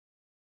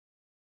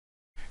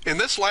In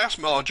this last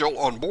module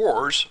on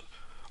borers,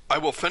 I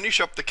will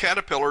finish up the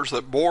caterpillars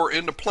that bore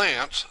into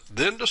plants,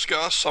 then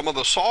discuss some of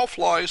the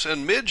sawflies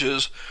and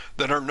midges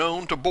that are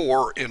known to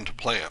bore into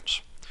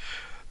plants.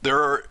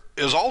 There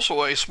is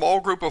also a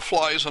small group of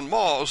flies and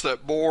moths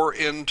that bore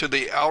into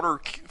the outer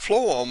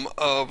phloem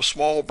of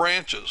small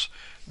branches.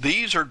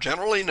 These are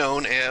generally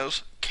known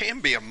as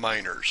cambium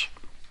miners.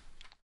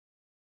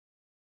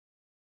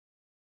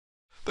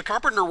 The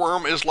carpenter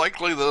worm is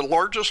likely the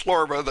largest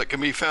larva that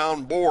can be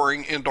found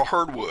boring into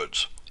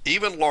hardwoods,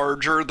 even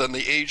larger than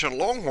the Asian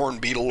longhorn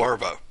beetle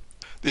larva.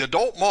 The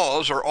adult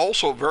moths are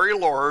also very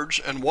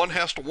large, and one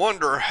has to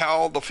wonder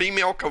how the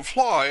female can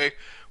fly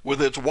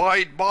with its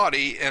wide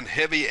body and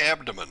heavy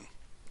abdomen.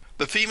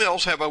 The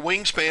females have a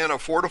wingspan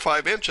of 4 to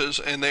 5 inches,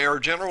 and they are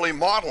generally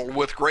mottled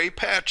with gray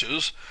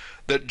patches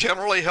that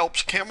generally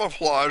helps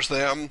camouflage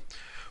them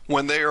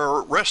when they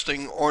are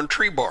resting on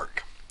tree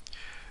bark.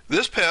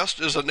 This pest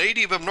is a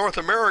native of North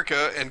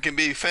America and can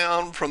be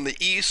found from the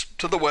east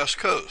to the west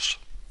coast.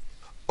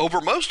 Over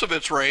most of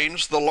its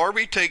range, the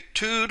larvae take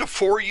 2 to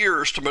 4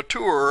 years to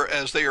mature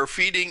as they are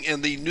feeding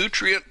in the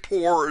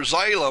nutrient-poor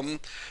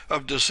xylem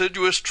of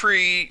deciduous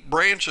tree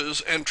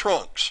branches and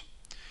trunks.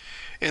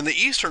 In the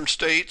eastern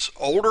states,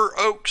 older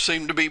oaks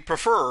seem to be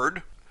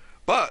preferred,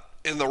 but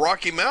in the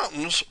Rocky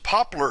Mountains,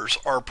 poplars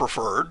are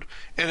preferred,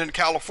 and in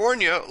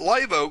California,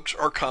 live oaks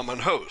are common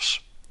hosts.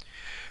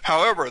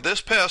 However,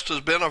 this pest has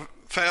been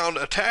found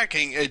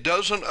attacking a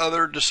dozen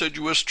other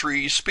deciduous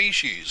tree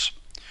species.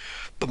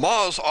 The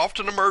moths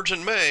often emerge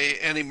in May,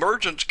 and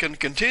emergence can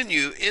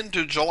continue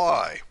into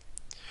July.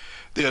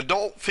 The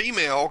adult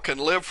female can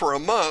live for a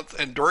month,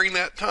 and during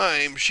that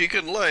time she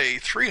can lay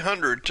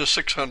 300 to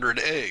 600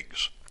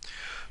 eggs.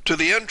 To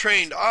the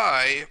untrained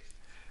eye,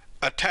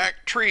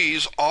 attacked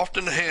trees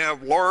often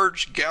have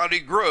large gouty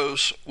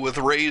growths with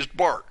raised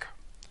bark.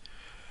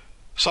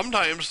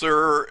 Sometimes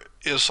there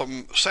is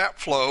some sap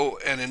flow,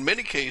 and in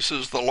many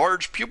cases the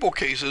large pupal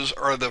cases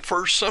are the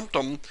first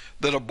symptom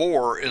that a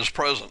borer is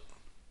present.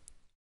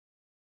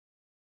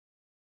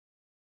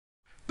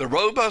 The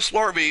robust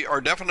larvae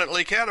are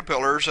definitely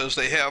caterpillars, as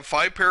they have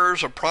 5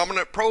 pairs of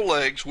prominent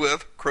prolegs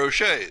with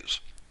crochets.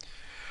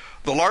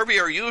 The larvae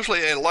are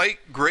usually a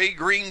light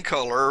gray-green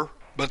color,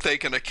 but they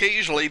can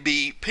occasionally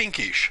be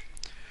pinkish.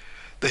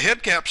 The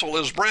head capsule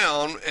is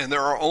brown, and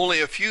there are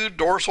only a few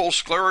dorsal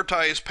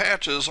sclerotized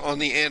patches on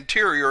the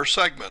anterior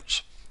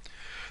segments.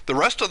 The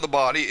rest of the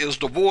body is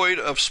devoid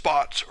of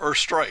spots or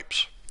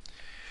stripes.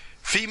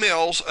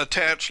 Females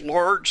attach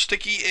large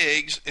sticky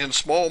eggs in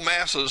small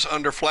masses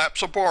under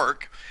flaps of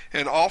bark,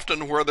 and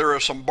often where there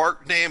is some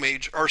bark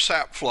damage or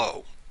sap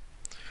flow.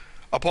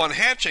 Upon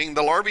hatching,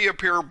 the larvae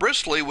appear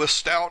bristly with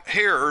stout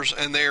hairs,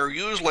 and they are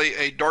usually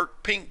a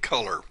dark pink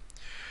color.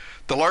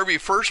 The larvae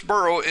first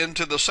burrow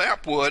into the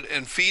sapwood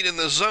and feed in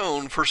the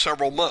zone for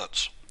several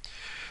months.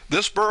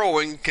 This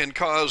burrowing can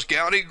cause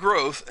gouty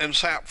growth and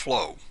sap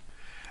flow.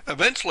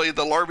 Eventually,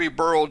 the larvae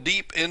burrow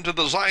deep into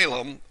the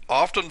xylem,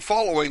 often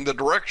following the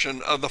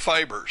direction of the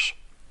fibers.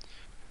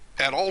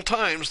 At all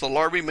times, the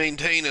larvae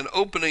maintain an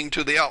opening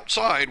to the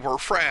outside where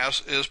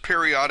frass is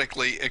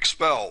periodically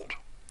expelled.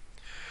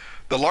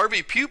 The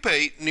larvae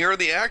pupate near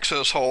the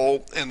access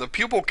hole, and the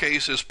pupal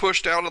case is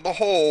pushed out of the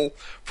hole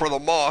for the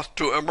moth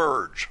to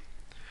emerge.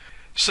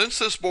 Since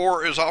this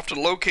borer is often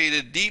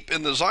located deep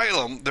in the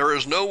xylem, there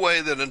is no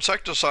way that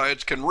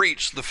insecticides can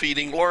reach the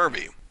feeding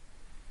larvae.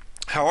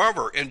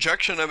 However,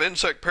 injection of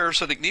insect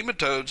parasitic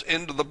nematodes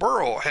into the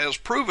burrow has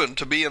proven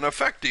to be an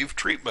effective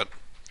treatment.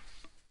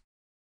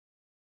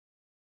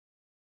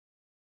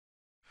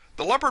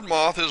 The leopard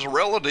moth is a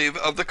relative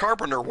of the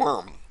carpenter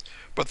worm,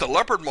 but the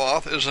leopard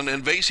moth is an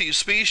invasive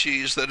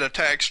species that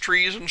attacks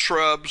trees and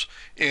shrubs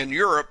in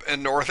Europe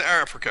and North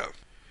Africa.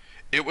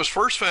 It was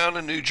first found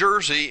in New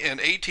Jersey in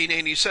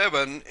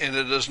 1887, and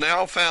it is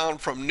now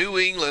found from New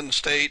England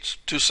states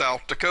to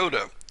South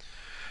Dakota.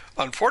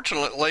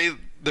 Unfortunately,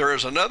 there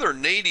is another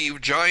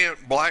native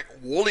giant black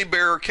woolly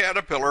bear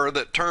caterpillar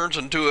that turns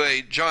into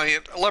a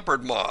giant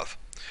leopard moth.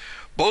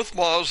 Both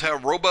moths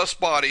have robust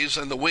bodies,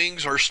 and the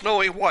wings are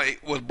snowy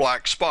white with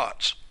black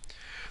spots.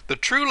 The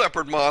true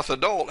leopard moth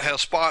adult has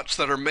spots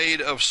that are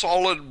made of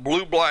solid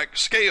blue-black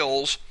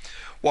scales,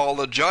 while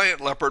the giant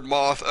leopard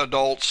moth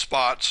adult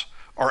spots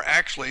are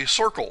actually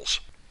circles.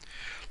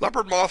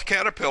 Leopard moth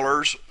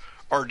caterpillars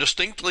are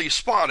distinctly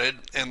spotted,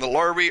 and the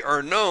larvae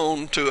are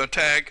known to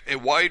attack a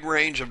wide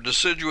range of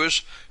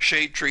deciduous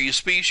shade tree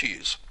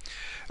species.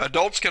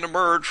 Adults can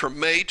emerge from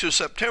May to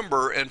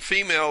September, and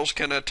females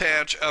can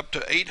attach up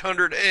to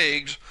 800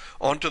 eggs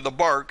onto the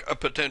bark of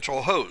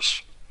potential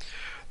hosts.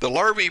 The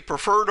larvae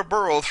prefer to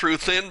burrow through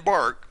thin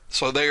bark,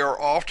 so they are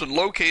often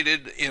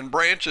located in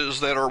branches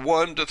that are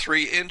 1 to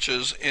 3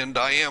 inches in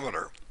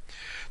diameter.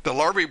 The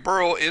larvae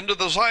burrow into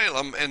the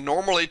xylem and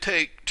normally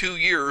take 2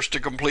 years to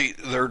complete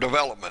their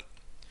development.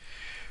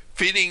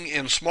 Feeding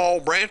in small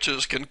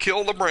branches can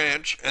kill the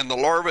branch, and the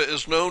larva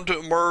is known to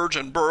emerge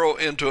and burrow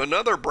into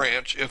another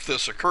branch if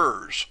this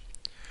occurs.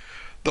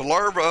 The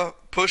larva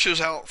pushes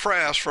out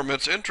frass from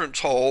its entrance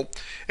hole,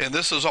 and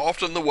this is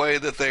often the way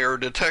that they are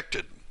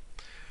detected.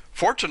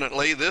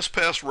 Fortunately, this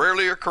pest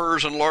rarely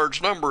occurs in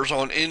large numbers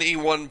on any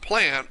one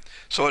plant,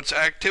 so its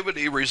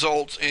activity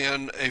results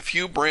in a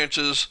few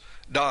branches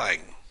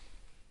dying.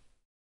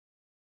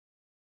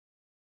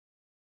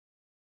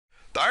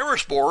 The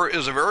iris borer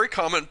is a very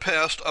common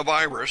pest of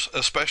iris,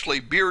 especially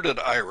bearded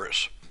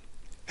iris.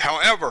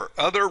 However,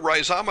 other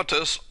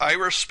rhizomatous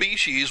iris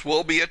species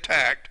will be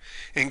attacked,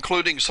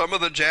 including some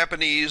of the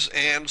Japanese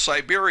and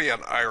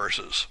Siberian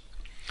irises.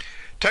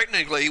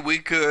 Technically, we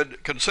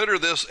could consider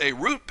this a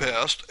root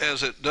pest,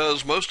 as it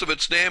does most of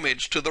its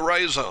damage to the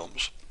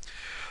rhizomes.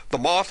 The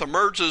moth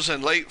emerges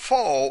in late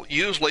fall,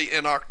 usually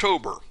in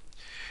October.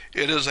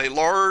 It is a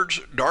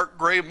large, dark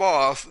gray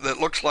moth that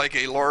looks like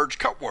a large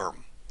cutworm.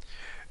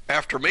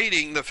 After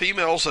mating, the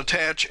females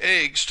attach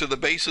eggs to the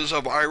bases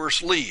of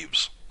iris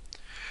leaves.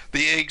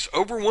 The eggs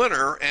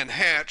overwinter and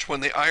hatch when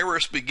the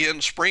iris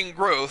begins spring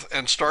growth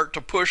and start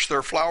to push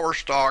their flower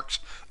stalks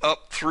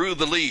up through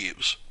the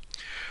leaves.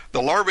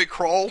 The larvae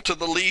crawl to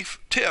the leaf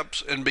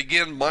tips and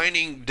begin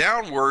mining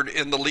downward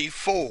in the leaf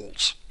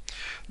folds.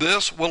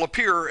 This will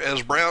appear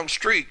as brown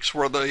streaks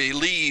where the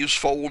leaves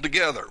fold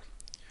together.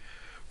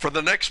 For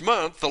the next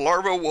month, the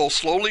larvae will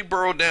slowly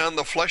burrow down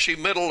the fleshy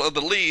middle of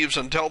the leaves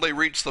until they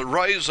reach the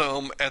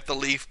rhizome at the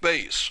leaf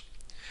base.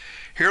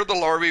 Here the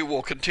larvae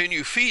will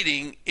continue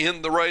feeding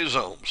in the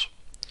rhizomes.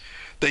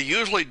 They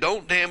usually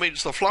don't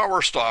damage the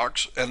flower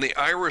stalks, and the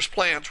iris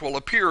plants will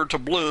appear to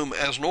bloom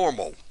as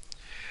normal.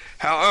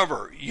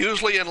 However,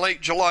 usually in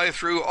late July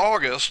through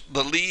August,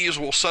 the leaves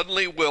will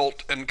suddenly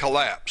wilt and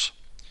collapse.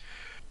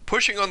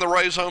 Pushing on the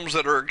rhizomes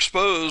that are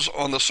exposed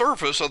on the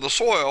surface of the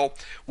soil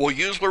will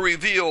usually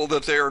reveal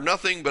that they are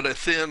nothing but a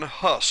thin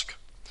husk.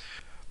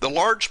 The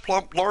large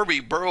plump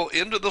larvae burrow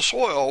into the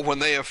soil when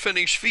they have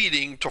finished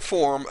feeding to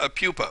form a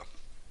pupa.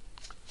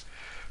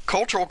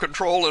 Cultural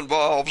control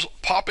involves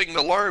popping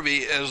the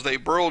larvae as they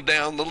burrow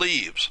down the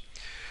leaves.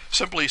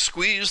 Simply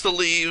squeeze the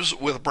leaves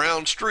with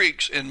brown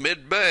streaks in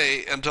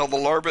mid-bay until the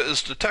larva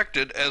is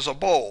detected as a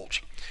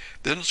bulge.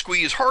 Then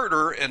squeeze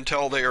harder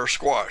until they are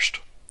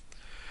squashed.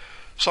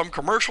 Some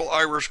commercial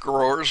iris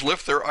growers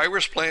lift their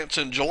iris plants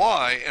in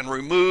July and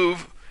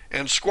remove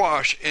and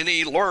squash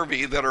any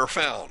larvae that are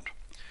found.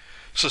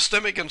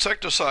 Systemic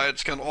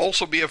insecticides can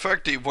also be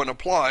effective when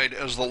applied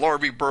as the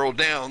larvae burrow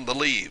down the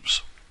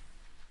leaves.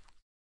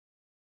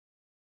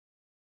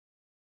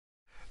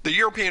 The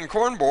European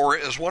corn borer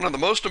is one of the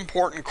most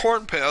important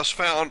corn pests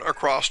found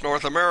across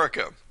North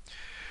America.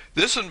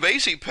 This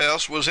invasive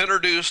pest was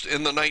introduced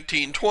in the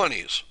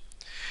 1920s.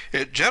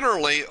 It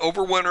generally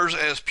overwinters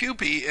as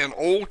pupae in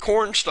old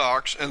corn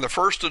stalks, and the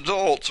first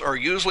adults are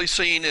usually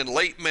seen in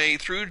late May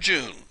through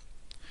June.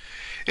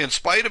 In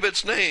spite of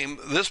its name,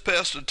 this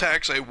pest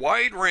attacks a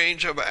wide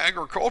range of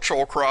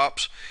agricultural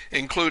crops,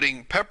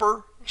 including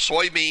pepper,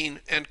 soybean,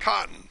 and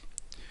cotton.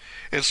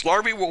 Its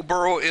larvae will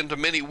burrow into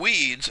many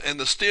weeds and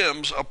the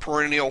stems of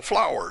perennial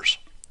flowers.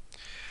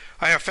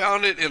 I have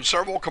found it in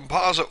several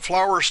composite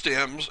flower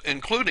stems,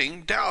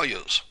 including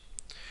dahlias.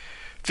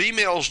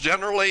 Females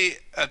generally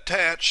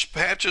attach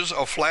patches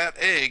of flat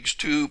eggs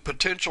to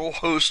potential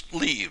host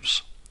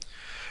leaves.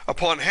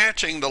 Upon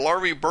hatching, the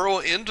larvae burrow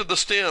into the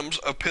stems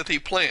of pithy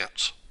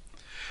plants.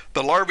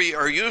 The larvae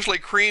are usually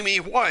creamy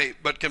white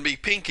but can be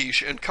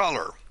pinkish in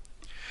color.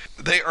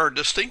 They are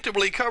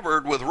distinctively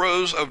covered with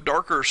rows of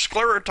darker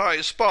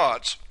sclerotized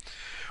spots,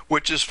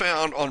 which is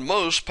found on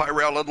most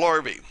pyralid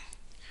larvae.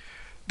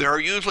 There are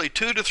usually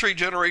 2 to 3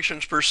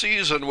 generations per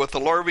season, with the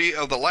larvae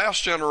of the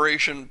last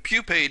generation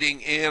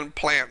pupating in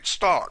plant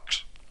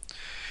stalks.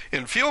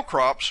 In field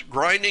crops,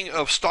 grinding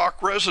of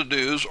stalk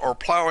residues or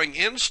plowing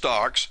in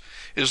stalks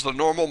is the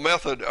normal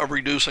method of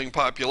reducing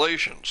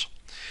populations.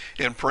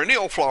 In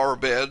perennial flower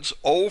beds,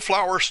 old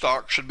flower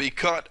stalks should be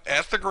cut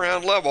at the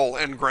ground level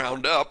and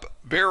ground up,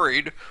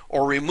 buried,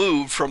 or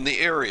removed from the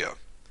area.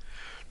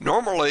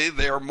 Normally,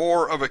 they are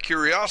more of a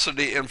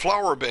curiosity in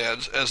flower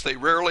beds, as they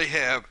rarely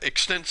have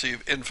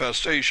extensive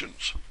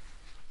infestations.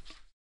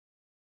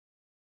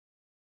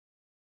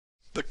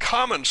 The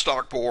common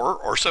stalk borer,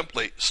 or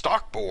simply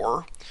stalk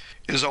borer,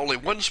 is only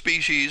one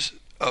species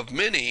of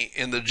many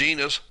in the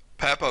genus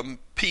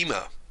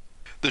Papapima.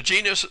 The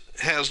genus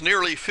has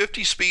nearly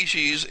 50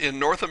 species in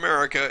North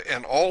America,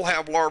 and all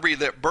have larvae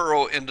that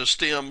burrow into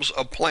stems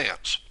of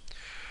plants.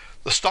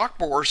 The stalk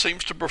borer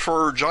seems to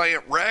prefer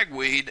giant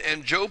ragweed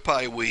and Joe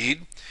Pye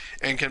weed,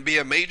 and can be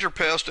a major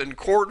pest in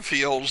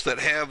cornfields that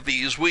have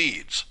these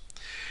weeds.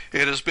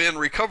 It has been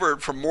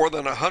recovered from more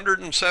than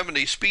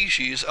 170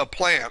 species of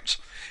plants,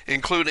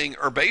 including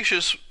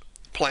herbaceous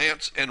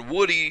plants and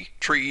woody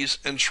trees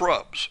and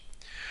shrubs.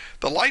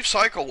 The life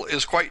cycle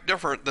is quite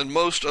different than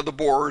most of the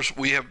borers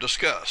we have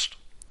discussed.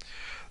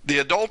 The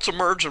adults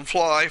emerge and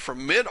fly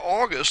from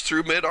mid-August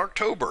through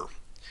mid-October.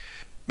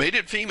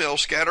 Mated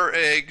females scatter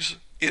eggs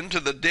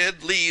into the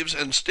dead leaves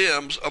and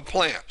stems of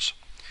plants.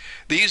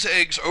 These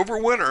eggs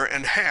overwinter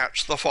and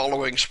hatch the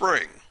following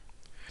spring.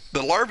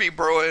 The larvae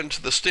burrow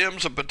into the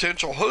stems of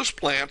potential host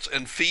plants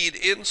and feed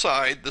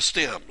inside the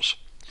stems.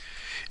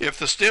 If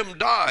the stem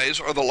dies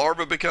or the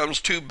larva becomes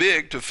too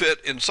big to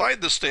fit inside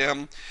the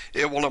stem,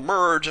 it will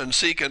emerge and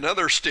seek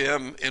another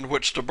stem in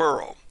which to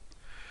burrow.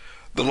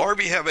 The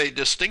larvae have a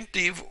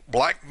distinctive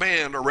black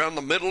band around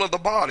the middle of the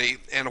body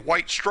and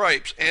white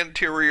stripes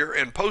anterior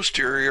and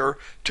posterior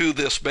to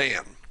this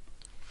band.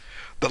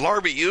 The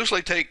larvae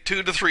usually take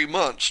 2 to 3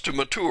 months to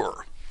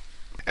mature.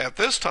 At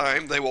this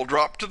time, they will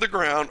drop to the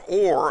ground,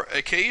 or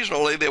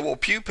occasionally they will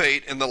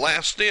pupate in the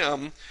last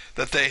stem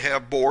that they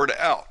have bored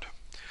out.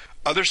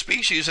 Other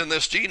species in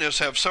this genus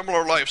have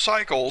similar life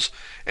cycles,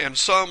 and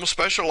some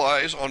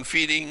specialize on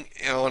feeding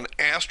on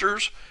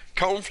asters,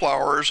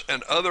 coneflowers,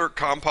 and other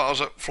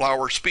composite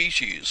flower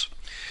species.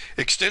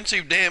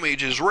 Extensive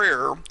damage is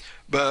rare,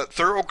 but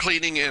thorough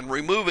cleaning and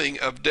removing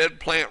of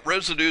dead plant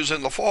residues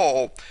in the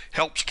fall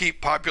helps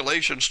keep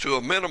populations to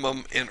a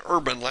minimum in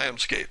urban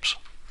landscapes.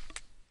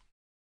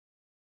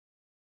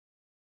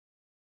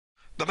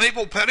 The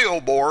maple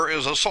petiole borer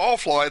is a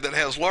sawfly that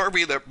has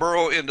larvae that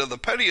burrow into the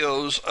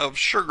petioles of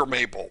sugar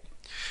maple.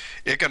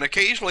 It can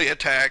occasionally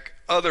attack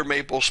other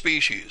maple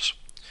species.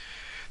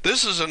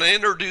 This is an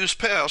introduced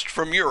pest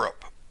from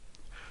Europe.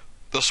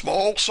 The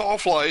small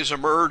sawflies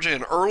emerge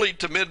in early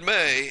to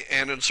mid-May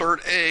and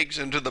insert eggs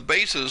into the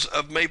bases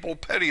of maple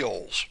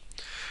petioles.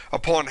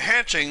 Upon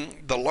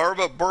hatching, the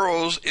larva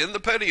burrows in the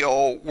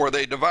petiole where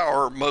they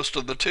devour most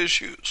of the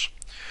tissues.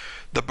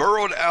 The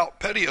burrowed out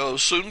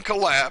petioles soon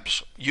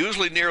collapse,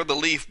 usually near the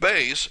leaf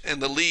base,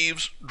 and the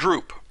leaves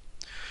droop.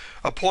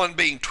 Upon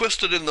being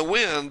twisted in the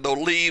wind, the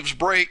leaves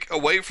break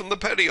away from the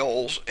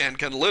petioles and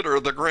can litter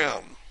the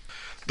ground.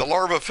 The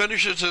larva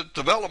finishes its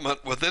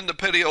development within the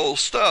petiole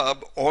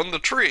stub on the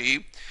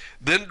tree,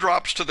 then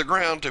drops to the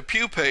ground to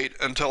pupate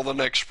until the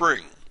next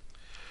spring.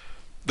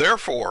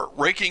 Therefore,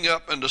 raking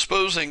up and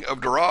disposing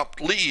of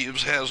dropped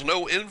leaves has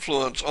no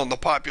influence on the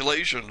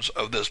populations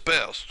of this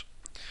pest.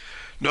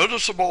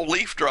 Noticeable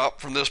leaf drop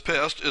from this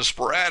pest is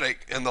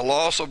sporadic, and the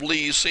loss of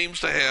leaves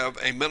seems to have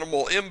a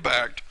minimal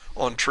impact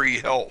on tree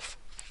health.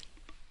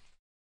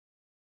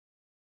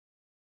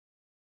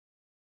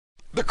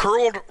 The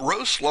curled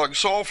rose slug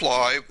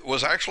sawfly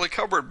was actually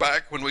covered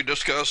back when we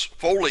discussed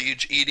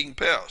foliage-eating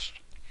pests.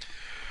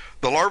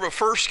 The larva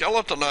first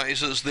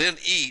skeletonizes, then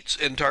eats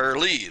entire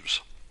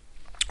leaves.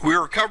 We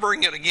are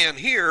covering it again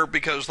here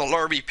because the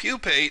larvae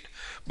pupate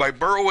by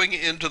burrowing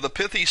into the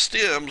pithy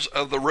stems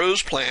of the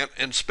rose plant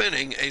and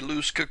spinning a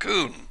loose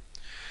cocoon.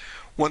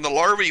 When the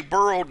larvae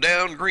burrow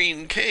down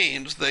green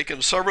canes, they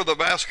can sever the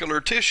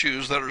vascular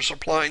tissues that are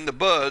supplying the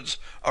buds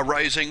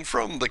arising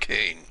from the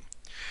cane.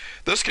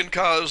 This can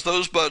cause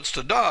those buds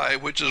to die,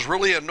 which is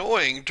really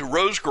annoying to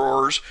rose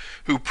growers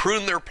who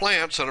prune their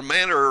plants in a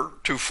manner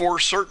to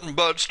force certain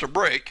buds to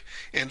break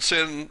and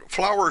send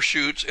flower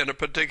shoots in a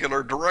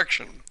particular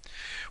direction.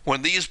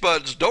 When these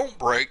buds don't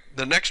break,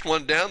 the next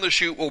one down the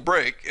chute will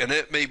break, and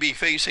it may be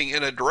facing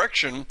in a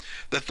direction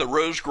that the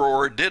rose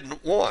grower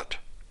didn't want.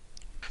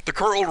 The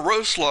curled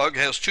rose slug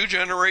has 2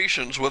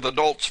 generations, with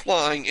adults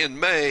flying in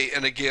May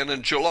and again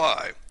in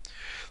July.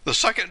 The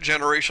second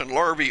generation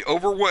larvae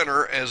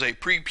overwinter as a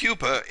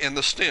prepupa in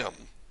the stem.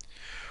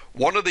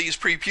 One of these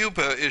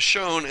prepupa is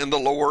shown in the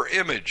lower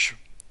image.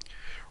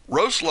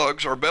 Rose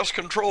slugs are best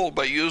controlled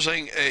by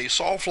using a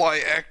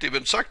sawfly active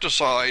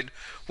insecticide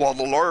while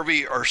the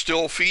larvae are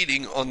still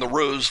feeding on the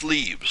rose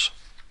leaves.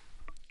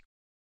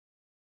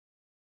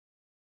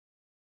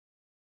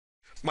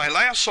 My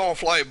last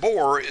sawfly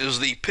borer is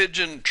the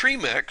pigeon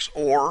tremex,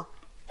 or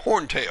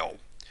horntail.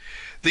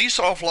 These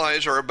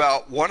sawflies are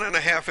about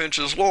 1.5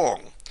 inches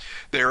long.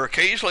 They are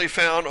occasionally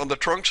found on the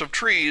trunks of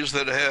trees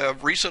that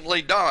have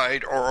recently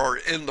died or are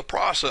in the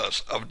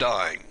process of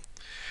dying.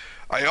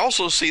 I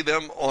also see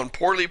them on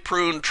poorly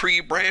pruned tree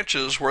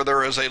branches where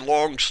there is a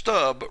long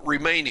stub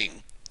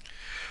remaining.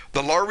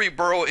 The larvae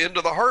burrow into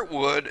the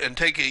heartwood and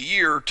take a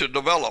year to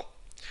develop.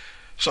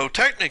 So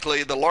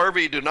technically the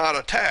larvae do not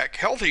attack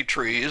healthy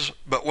trees,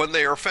 but when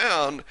they are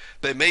found,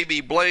 they may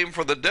be blamed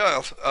for the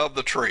death of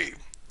the tree.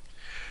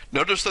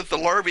 Notice that the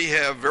larvae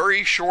have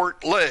very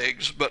short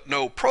legs, but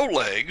no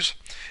prolegs,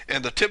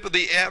 and the tip of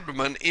the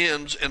abdomen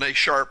ends in a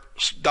sharp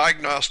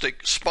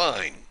diagnostic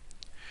spine.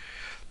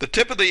 The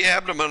tip of the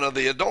abdomen of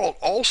the adult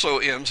also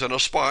ends in a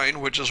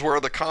spine, which is where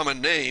the common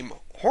name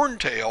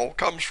horntail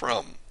comes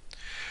from.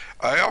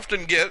 I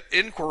often get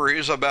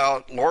inquiries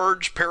about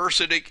large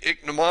parasitic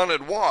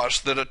ichneummonid wasps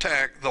that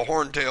attack the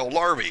horntail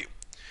larvae.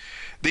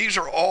 These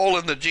are all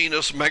in the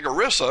genus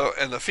Megarissa,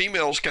 and the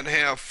females can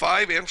have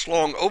 5-inch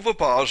long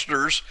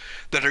ovipositors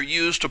that are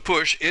used to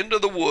push into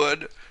the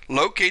wood,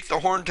 locate the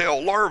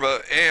horntail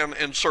larva, and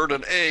insert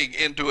an egg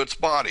into its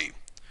body.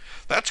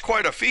 That's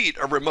quite a feat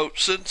of remote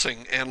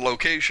sensing and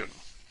location.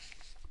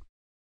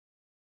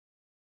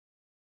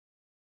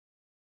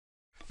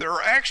 There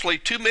are actually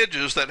 2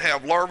 midges that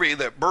have larvae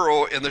that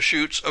burrow in the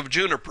shoots of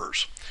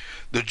junipers,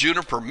 the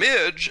juniper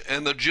midge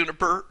and the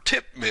juniper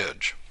tip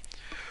midge.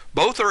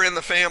 Both are in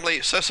the family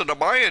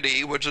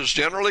Cecidomyidae, which is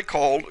generally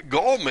called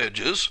gall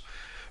midges,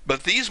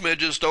 but these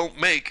midges don't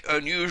make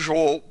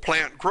unusual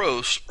plant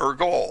growths or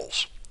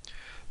galls.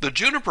 The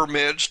juniper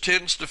midge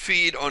tends to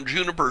feed on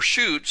juniper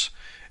shoots,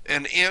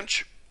 an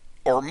inch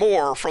or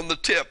more from the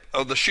tip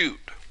of the shoot.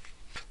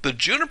 The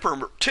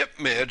juniper tip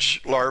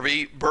midge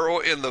larvae burrow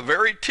in the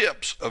very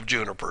tips of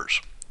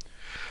junipers.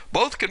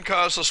 Both can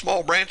cause the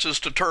small branches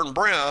to turn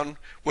brown,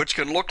 which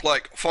can look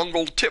like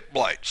fungal tip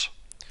blights.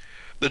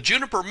 The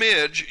juniper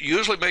midge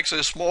usually makes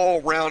a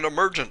small round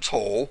emergence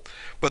hole,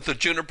 but the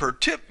juniper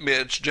tip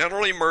midge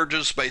generally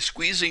emerges by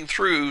squeezing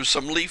through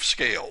some leaf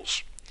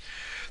scales.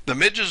 The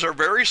midges are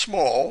very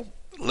small,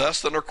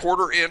 less than a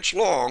quarter-inch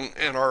long,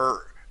 and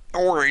are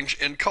orange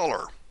in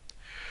color.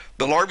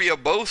 The larvae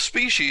of both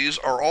species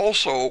are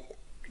also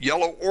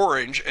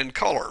yellow-orange in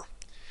color.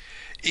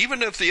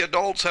 Even if the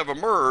adults have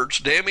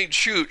emerged, damaged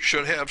shoots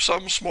should have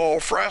some small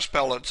frass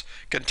pellets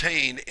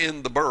contained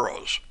in the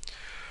burrows.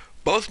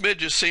 Both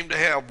midges seem to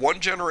have one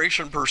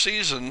generation per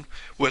season,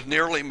 with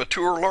nearly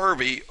mature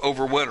larvae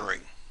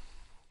overwintering.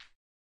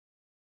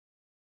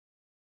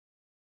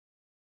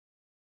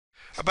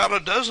 About a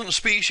dozen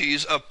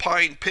species of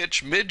pine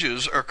pitch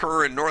midges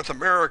occur in North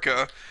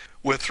America,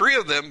 with 3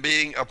 of them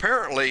being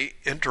apparently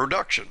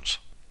introductions.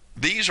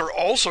 These are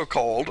also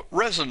called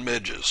resin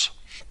midges.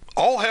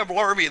 All have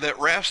larvae that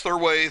rasp their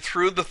way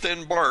through the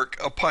thin bark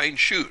of pine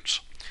shoots,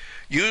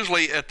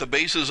 usually at the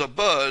bases of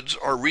buds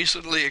or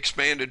recently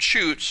expanded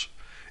shoots,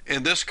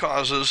 and this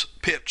causes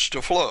pitch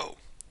to flow.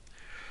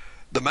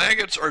 The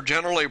maggots are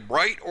generally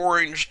bright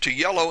orange to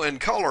yellow in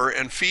color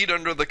and feed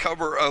under the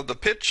cover of the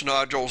pitch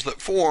nodules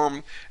that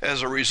form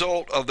as a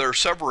result of their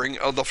severing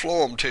of the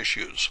phloem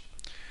tissues.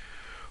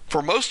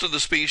 For most of the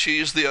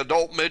species, the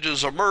adult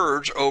midges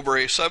emerge over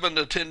a 7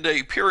 to 10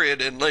 day period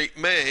in late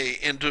May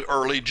into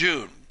early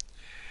June.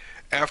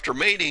 After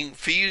mating,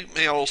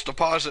 females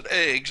deposit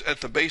eggs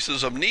at the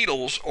bases of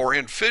needles or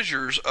in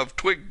fissures of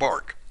twig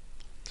bark.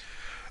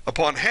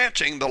 Upon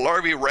hatching, the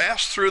larvae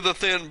rasp through the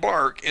thin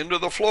bark into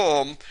the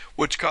phloem,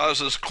 which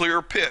causes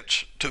clear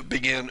pitch to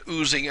begin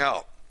oozing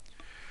out.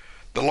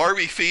 The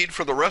larvae feed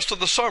for the rest of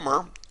the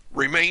summer,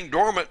 remain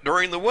dormant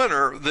during the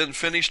winter, then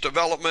finish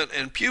development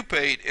and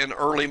pupate in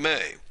early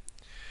May.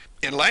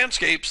 In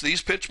landscapes,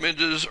 these pitch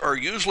midges are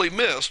usually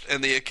missed,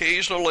 and the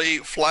occasionally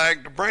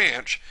flagged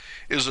branch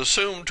is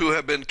assumed to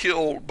have been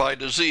killed by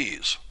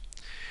disease.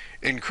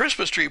 In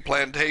Christmas tree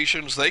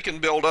plantations, they can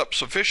build up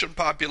sufficient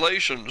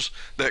populations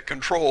that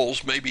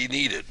controls may be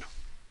needed.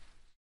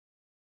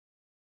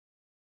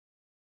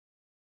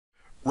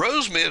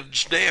 Rose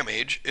midge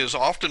damage is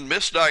often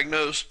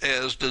misdiagnosed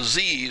as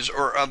disease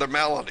or other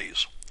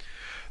maladies.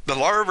 The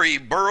larvae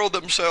burrow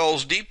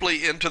themselves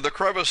deeply into the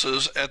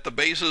crevices at the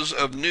bases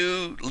of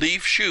new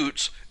leaf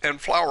shoots and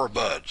flower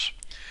buds.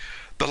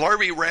 The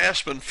larvae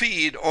rasp and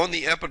feed on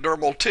the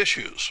epidermal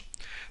tissues.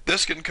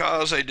 This can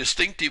cause a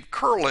distinctive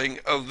curling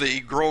of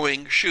the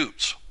growing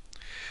shoots.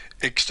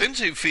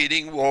 Extensive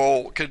feeding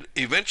could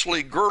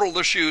eventually girdle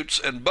the shoots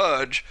and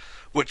budge,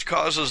 which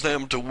causes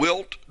them to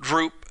wilt,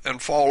 droop,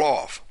 and fall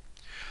off.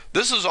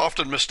 This is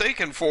often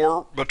mistaken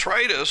for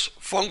botrytis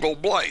fungal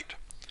blight.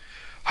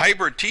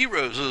 Hybrid tea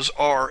roses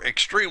are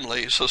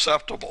extremely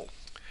susceptible.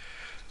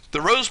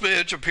 The rose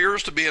midge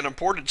appears to be an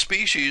imported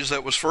species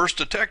that was first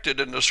detected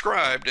and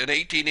described in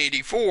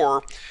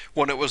 1884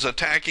 when it was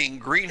attacking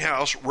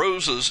greenhouse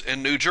roses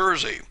in New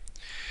Jersey.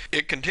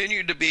 It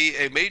continued to be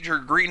a major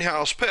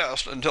greenhouse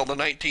pest until the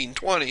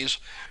 1920s,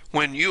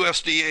 when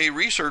USDA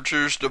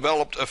researchers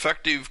developed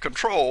effective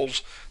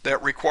controls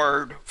that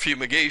required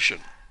fumigation.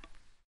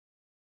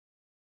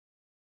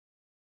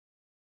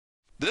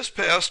 This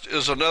pest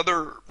is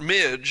another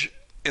midge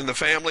in the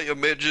family of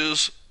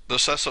midges, the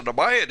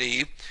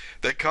Cecitabeidae,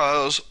 that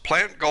cause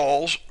plant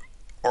galls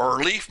or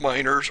leaf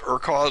miners or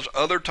cause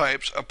other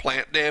types of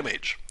plant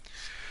damage.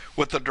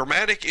 With the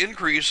dramatic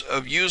increase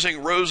of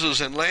using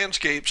roses in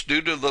landscapes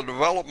due to the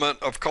development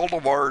of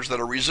cultivars that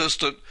are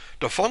resistant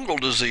to fungal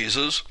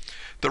diseases,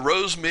 the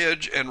rose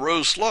midge and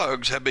rose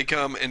slugs have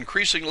become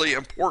increasingly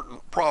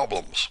important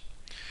problems.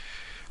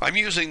 I'm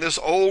using this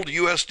old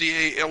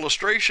USDA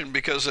illustration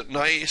because it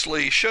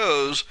nicely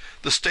shows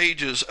the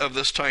stages of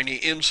this tiny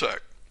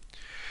insect.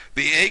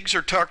 The eggs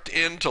are tucked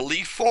into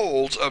leaf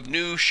folds of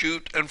new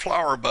shoot and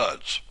flower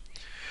buds.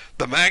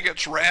 The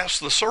maggots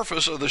rasp the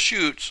surface of the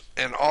shoots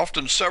and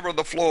often sever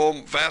the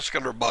phloem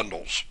vascular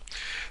bundles.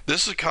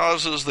 This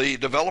causes the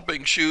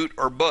developing shoot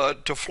or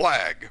bud to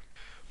flag.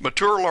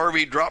 Mature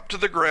larvae drop to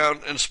the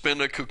ground and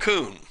spin a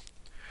cocoon.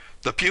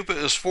 The pupa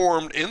is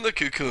formed in the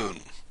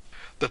cocoon.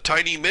 The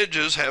tiny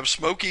midges have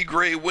smoky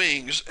gray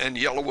wings and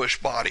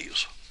yellowish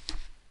bodies.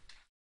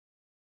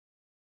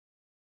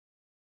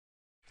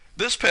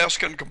 This pest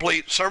can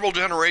complete several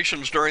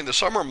generations during the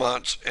summer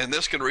months, and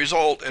this can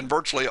result in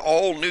virtually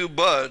all new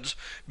buds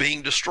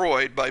being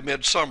destroyed by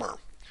midsummer.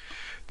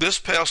 This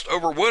pest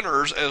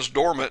overwinters as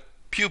dormant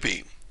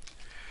pupae.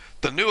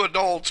 The new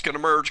adults can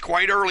emerge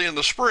quite early in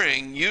the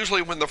spring,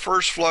 usually when the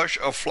first flush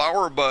of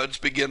flower buds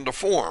begin to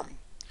form.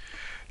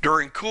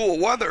 During cool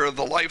weather,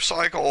 the life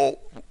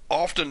cycle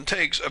often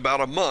takes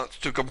about a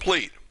month to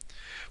complete.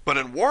 But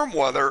in warm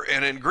weather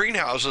and in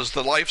greenhouses,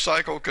 the life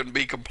cycle can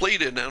be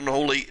completed in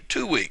only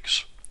 2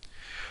 weeks.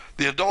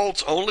 The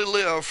adults only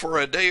live for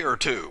a day or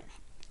two.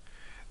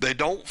 They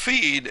don't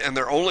feed, and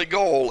their only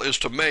goal is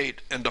to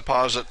mate and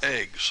deposit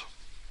eggs.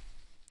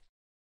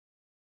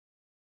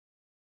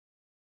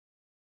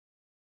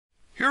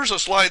 Here's a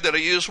slide that I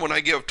use when I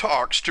give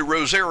talks to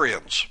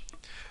rosarians.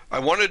 I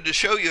wanted to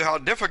show you how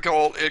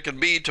difficult it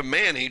can be to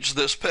manage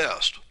this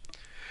pest.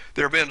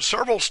 There have been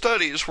several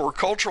studies where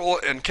cultural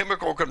and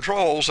chemical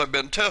controls have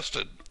been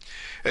tested.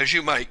 As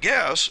you might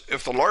guess,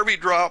 if the larvae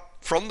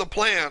drop from the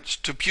plants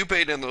to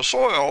pupate in the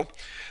soil,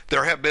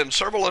 there have been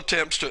several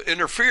attempts to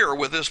interfere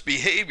with this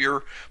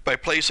behavior by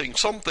placing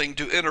something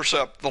to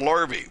intercept the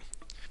larvae.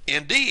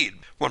 Indeed,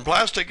 when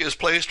plastic is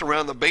placed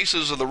around the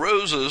bases of the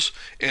roses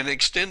and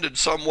extended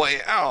some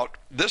way out,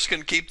 this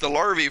can keep the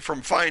larvae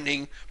from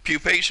finding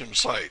pupation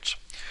sites.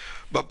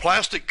 But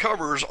plastic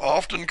covers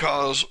often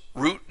cause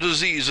root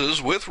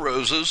diseases with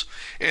roses,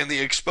 and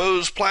the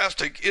exposed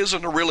plastic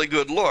isn't a really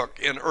good look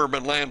in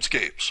urban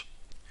landscapes.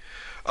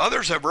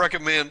 Others have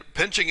recommended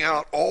pinching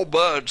out all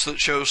buds that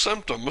show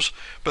symptoms,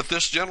 but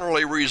this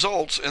generally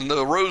results in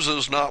the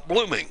roses not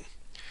blooming.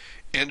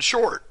 In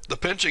short, the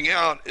pinching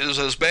out is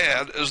as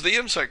bad as the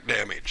insect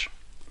damage.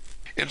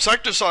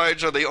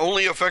 Insecticides are the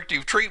only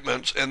effective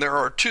treatments, and there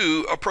are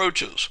two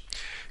approaches.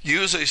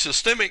 Use a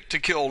systemic to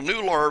kill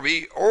new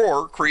larvae,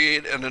 or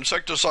create an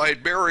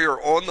insecticide barrier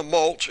on the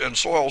mulch and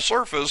soil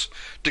surface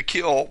to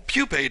kill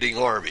pupating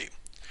larvae.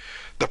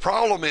 The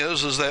problem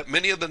is that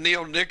many of the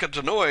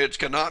neonicotinoids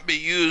cannot be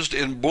used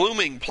in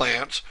blooming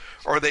plants,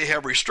 or they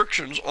have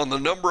restrictions on the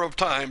number of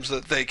times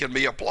that they can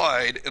be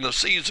applied in a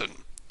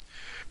season.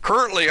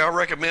 Currently, I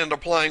recommend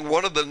applying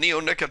one of the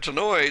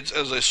neonicotinoids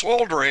as a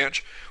soil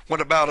drench when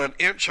about an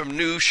inch of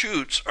new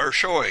shoots are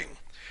showing.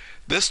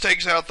 This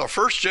takes out the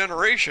first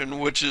generation,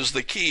 which is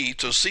the key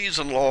to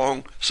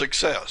season-long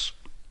success.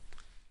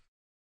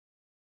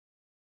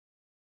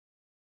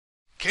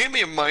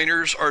 Cambium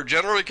miners are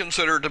generally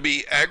considered to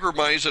be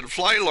agromyzid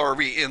fly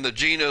larvae in the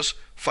genus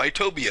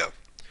Phytobia,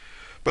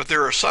 but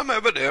there is some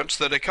evidence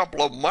that a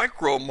couple of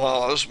micro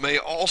moths may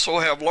also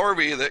have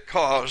larvae that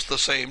cause the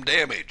same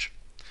damage.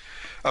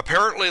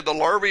 Apparently, the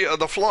larvae of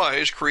the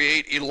flies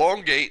create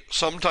elongate,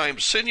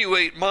 sometimes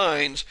sinuate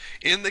mines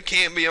in the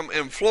cambium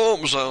and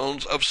phloem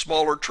zones of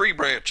smaller tree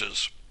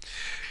branches.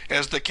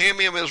 As the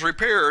cambium is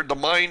repaired, the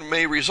mine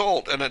may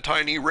result in a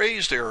tiny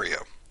raised area.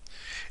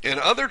 In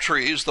other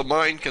trees, the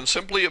mine can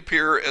simply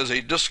appear as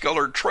a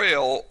discolored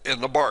trail in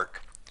the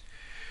bark.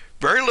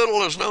 Very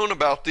little is known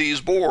about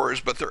these borers,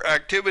 but their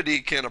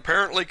activity can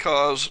apparently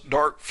cause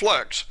dark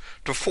flecks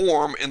to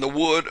form in the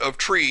wood of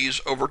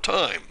trees over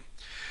time.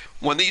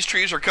 When these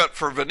trees are cut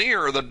for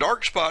veneer, the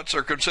dark spots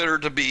are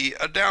considered to be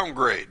a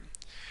downgrade.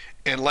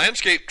 In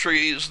landscape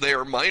trees, they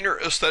are minor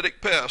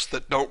aesthetic pests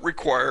that don't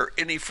require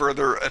any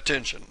further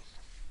attention.